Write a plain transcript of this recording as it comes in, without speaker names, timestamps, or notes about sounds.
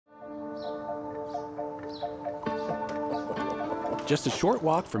Just a short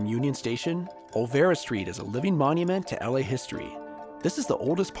walk from Union Station, Olvera Street is a living monument to LA history. This is the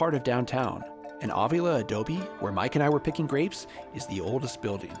oldest part of downtown, and Avila Adobe, where Mike and I were picking grapes, is the oldest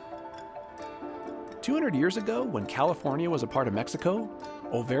building. 200 years ago, when California was a part of Mexico,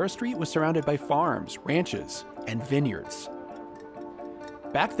 Olvera Street was surrounded by farms, ranches, and vineyards.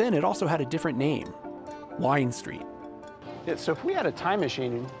 Back then, it also had a different name, Wine Street. Yeah, so if we had a time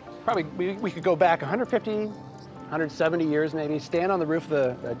machine, probably we could go back 150, 170 years maybe, stand on the roof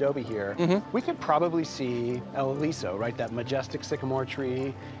of the adobe here. We could probably see El Aliso, right? That majestic sycamore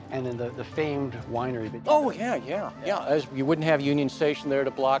tree, and then the famed winery. Oh, yeah. As you wouldn't have Union Station there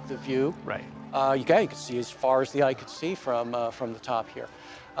to block the view. Right. You could see as far as the eye could see from the top here.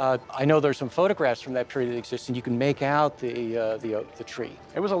 I know there's some photographs from that period that exist, and you can make out the tree.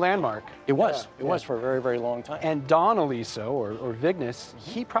 It was a landmark. It was. It was for a very, very long time. And Don Aliso, or Vignes,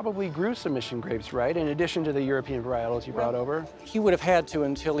 he probably grew some mission grapes, right? In addition to the European varietals you brought over. He would have had to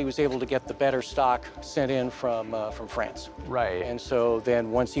until he was able to get the better stock sent in from France. Right. And so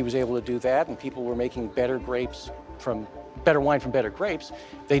then once he was able to do that, and people were making better wine from better grapes,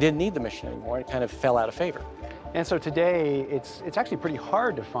 they didn't need the mission anymore. It kind of fell out of favor. And so today, it's actually pretty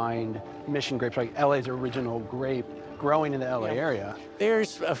hard to find mission grapes, like LA's original grape, growing in the LA area.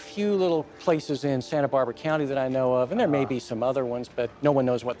 There's a few little places in Santa Barbara County that I know of, and there may be some other ones, but no one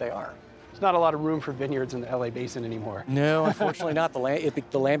knows what they are. There's not a lot of room for vineyards in the LA basin anymore. No, unfortunately not.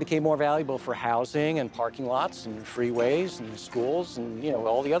 The land became more valuable for housing and parking lots and freeways and schools and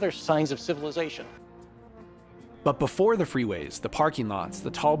all the other signs of civilization. But before the freeways, the parking lots,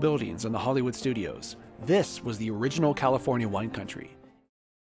 the tall buildings, and the Hollywood studios, this was the original California wine country.